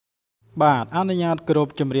បាទអនុញ្ញាតគ្រ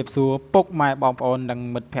ប់ជំរាបសួរពុកម៉ែបងប្អូននិង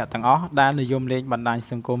មិត្តភ័ក្តិទាំងអស់ដែលនិយមលេងបណ្ដាញ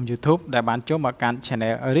សង្គម YouTube ដែលបានចូលមកកាន់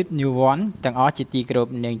Channel Read New One ទាំងអស់ជាទីគោរព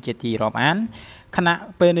និងជាទីរាប់អានខណៈ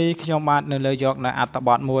ពេលនេះខ្ញុំបាទនៅលើយកនៅអត្ថប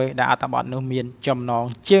ទមួយដែលអត្ថបទនោះមានចំណង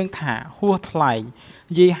ជើងថាហួសថ្លែង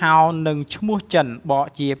យាយហោនិងឈ្មោះចិនបក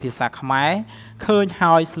ជាភាសាខ្មែរឃើញ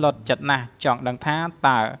ហើយស្លុតចិត្តណាស់ចង់ដឹងថា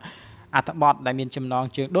តើអត្ថបទដែលមានចំណង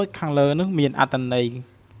ជើងដូចខាងលើនោះមានអត្ថន័យ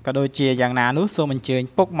ក៏ដូចជាយ៉ាងណានោះសូមអញ្ជើញ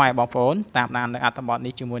ពុកម៉ែបងប្អូនតាមដាននៅអត្ថបទ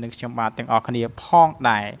នេះជាមួយនឹងខ្ញុំបាទទាំងអស់គ្នាផង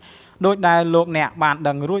ដែរដោយដែលលោកអ្នកបាន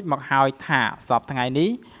ដឹងរួចមកហើយថាសប្តាហ៍ថ្ងៃនេះ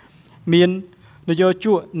មាននយោជ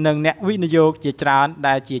កនិងអ្នកវិនិយោគជាច្រើន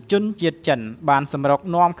ដែលជាជនជាតិចិនបានសម្រុក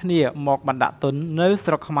នាំគ្នាមកបណ្ដាក់ទុននៅ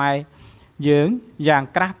ស្រុកខ្មែរយើងយ៉ាង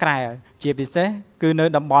ក្រាស់ក្រែលជាពិសេសគឺនៅ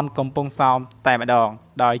តំបន់កំពង់សោមតែម្ដង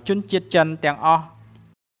ដោយជនជាតិចិនទាំងអស់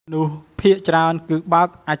នោះភាគច្រើនគឺបើក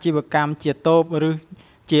អាជីវកម្មជាតូបឬ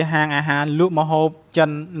ជាហាងអាហារលក់ម្ហូបចិន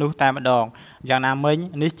នោះតែម្ដងយ៉ាងណាមិញ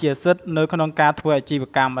នេះជាសិទ្ធិនៅក្នុងការធ្វើអាជីវ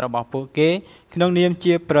កម្មរបស់ពួកគេក្នុងនាម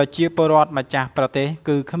ជាប្រជាពលរដ្ឋម្ចាស់ប្រទេស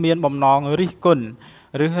គឺគ្មានបំណងរិះគន់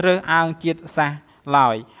ឬរើសអើងជាតិសាសន៍ឡើ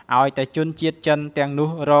យឲ្យតែជនជាតិចិនទាំងនោះ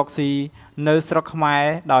រកស៊ីនៅស្រុកខ្មែរ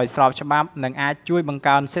ដោយស្របច្បាប់និងអាចជួយបង្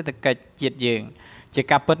កើនសេដ្ឋកិច្ចជាតិយើងជា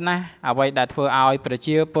ការពិតណាស់អ្វីដែលធ្វើឲ្យប្រ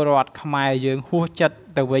ជាពលរដ្ឋខ្មែរយើងហួសចិត្ត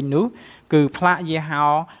ទៅវិញនោះគឺផ្លាកយីហោ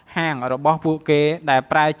ហាងរបស់ពួកគេដែល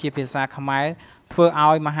ប្រែជាភាសាខ្មែរធ្វើ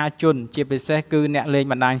ឲ្យមហាជនជាពិសេសគឺអ្នកលេង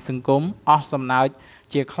បណ្ដាញសង្គមអស់សំណើច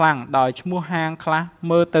ជាខ្លាំងដោយឈ្មោះហាងខ្លះ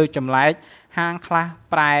មើលទៅចម្លែកហាងខ្លះ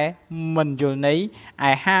ប្រែមិនយល់ន័យ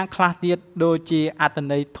ឯហាងខ្លះទៀតដូចជាអត្ត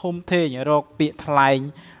ន័យធំធេងរកពាក្យថ្លែង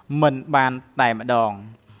មិនបានតែម្ដង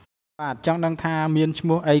បាទចង់ដឹងថាមានឈ្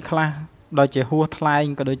មោះអីខ្លះដោយជាហួសថ្លែង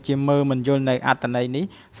ក៏ដូចជាមើលមិនយល់នៅអត្ថន័យនេះ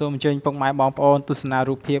សូមអញ្ជើញពុកម៉ែបងប្អូនទស្សនា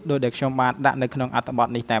រូបភាពដោយដែលខ្ញុំបានដាក់នៅក្នុងអត្ថបទ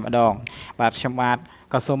នេះតែម្ដងបាទខ្ញុំបាទ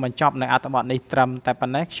ក៏សូមបញ្ចប់នៅអត្ថបទនេះត្រឹមតែប៉ុ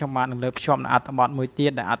ណ្ណេះខ្ញុំបាទនឹងលើកភ្ជាប់នៅអត្ថបទមួយទៀ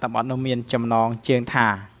តដែលអត្ថបទនោះមានចំណងជើងថា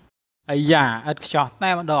អាយ៉ាឥតខ្ចោះ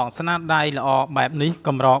តែម្ដងស្នាដៃល្អបែបនេះក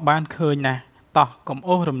ម្របានឃើញណាស់តោះកុំ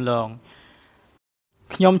អូសរំលង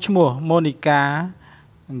ខ្ញុំឈ្មោះម៉ូនីកា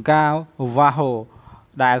ហ្គាវ៉ាហូ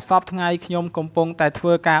ដែលសពថ្ងៃខ្ញុំកំពុងតែធ្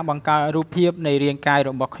វើការបង្កើតរូបភាពនៃរាងកាយ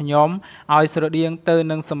របស់ខ្ញុំឲ្យស្រដៀងទៅ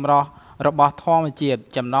នឹងសម្រស់របស់ធម្មជាតិ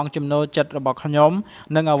ចំណងចំណូលចិត្តរបស់ខ្ញុំ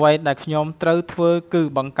និងអ្វីដែលខ្ញុំត្រូវធ្វើគឺ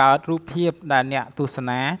បង្កើតរូបភាពដែលអ្នកទស្ស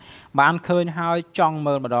នាបានឃើញហើយចង់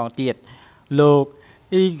មើលម្ដងទៀតលោក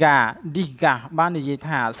អ៊ីហ្កាឌីហ្កាបាននិយាយ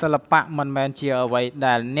ថាសិល្បៈមិនមែនជាអ្វី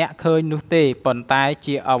ដែលអ្នកឃើញនោះទេប៉ុន្តែ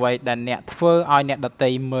ជាអ្វីដែលអ្នកធ្វើឲ្យអ្នកដទៃ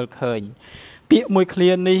មើលឃើញពាក្យមួយឃ្លា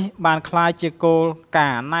នេះបានក្លាយជាគោលកា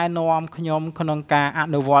រណ៍ណែនាំខ្ញុំក្នុងការអ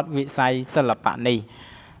នុវត្តវិស័យសិល្បៈនេះ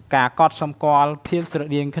ការកត់សម្គាល់ភាពស្រ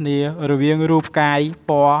ដៀងគ្នារវាងរូបកាយ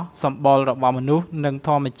ពណ៌សម្បុររបស់មនុស្សនិងធ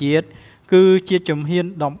ម្មជាតិគឺជាជំហាន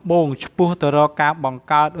ដំបូងឆ្ពោះទៅរកការបង្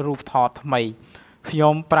កើតរូបថតថ្មីខ្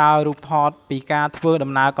ញុំប្រើរូបថតពីការធ្វើ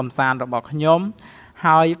ដំណើរកម្សាន្តរបស់ខ្ញុំ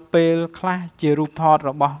ហើយពេលខ្លះជារូបថត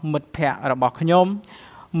របស់មិត្តភ័ក្តិរបស់ខ្ញុំ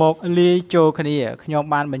មកលាយចូលគ្នាខ្ញុំ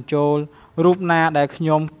បានបញ្ចូលរូបណាដែលខ្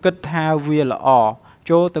ញុំគិតថាវាល្អ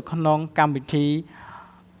ចូលទៅក្នុងកម្មវិធី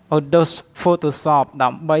Adobe Photoshop ដើ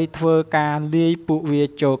ម្បីធ្វើការលាយពួកវា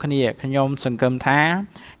ចូលគ្នាខ្ញុំសង្ឃឹមថា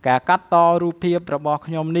ការកាត់តរូបភាពរបស់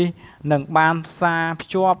ខ្ញុំនេះនឹងបានផ្សារភ្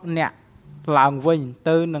ជាប់អ្នកឡើងវិញ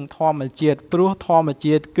ទៅនឹងធម្មជាតិព្រោះធម្ម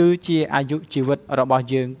ជាតិគឺជាអាយុជីវិតរបស់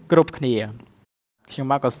យើងគ្រប់គ្នាខ្ញុំ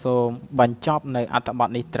បាទក៏សូមបញ្ចប់នៅអត្ថបទ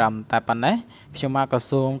នេះត្រឹមតែប៉ុណ្ណេះខ្ញុំបាទក៏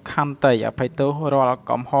សូមខន្តីអភ័យទោសរាល់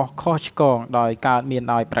កំហុសខុសឆ្គងដោយកើតមាន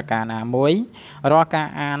ដោយប្រការណាមួយរាល់ការ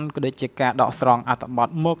អានក៏ដូចជាការដកស្រង់អត្ថបទ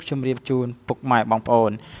មកជម្រាបជូនពុកម៉ែបងប្អូ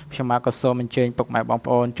នខ្ញុំបាទក៏សូមអញ្ជើញពុកម៉ែបង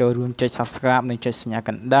ប្អូនចូលរួមចុច Subscribe និងចុចសញ្ញាក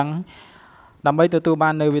ណ្ដឹងដើម្បីទទួលបា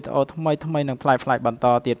ននៅវីដេអូថ្មីៗនិងប្លែកៗបន្ត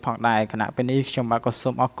ទៀតផងដែរខណៈពេលនេះខ្ញុំបាទក៏សូ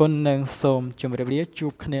មអរគុណនិងសូមជម្រាបលាជួ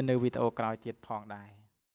បគ្នានៅវីដេអូក្រោយទៀតផងដែរ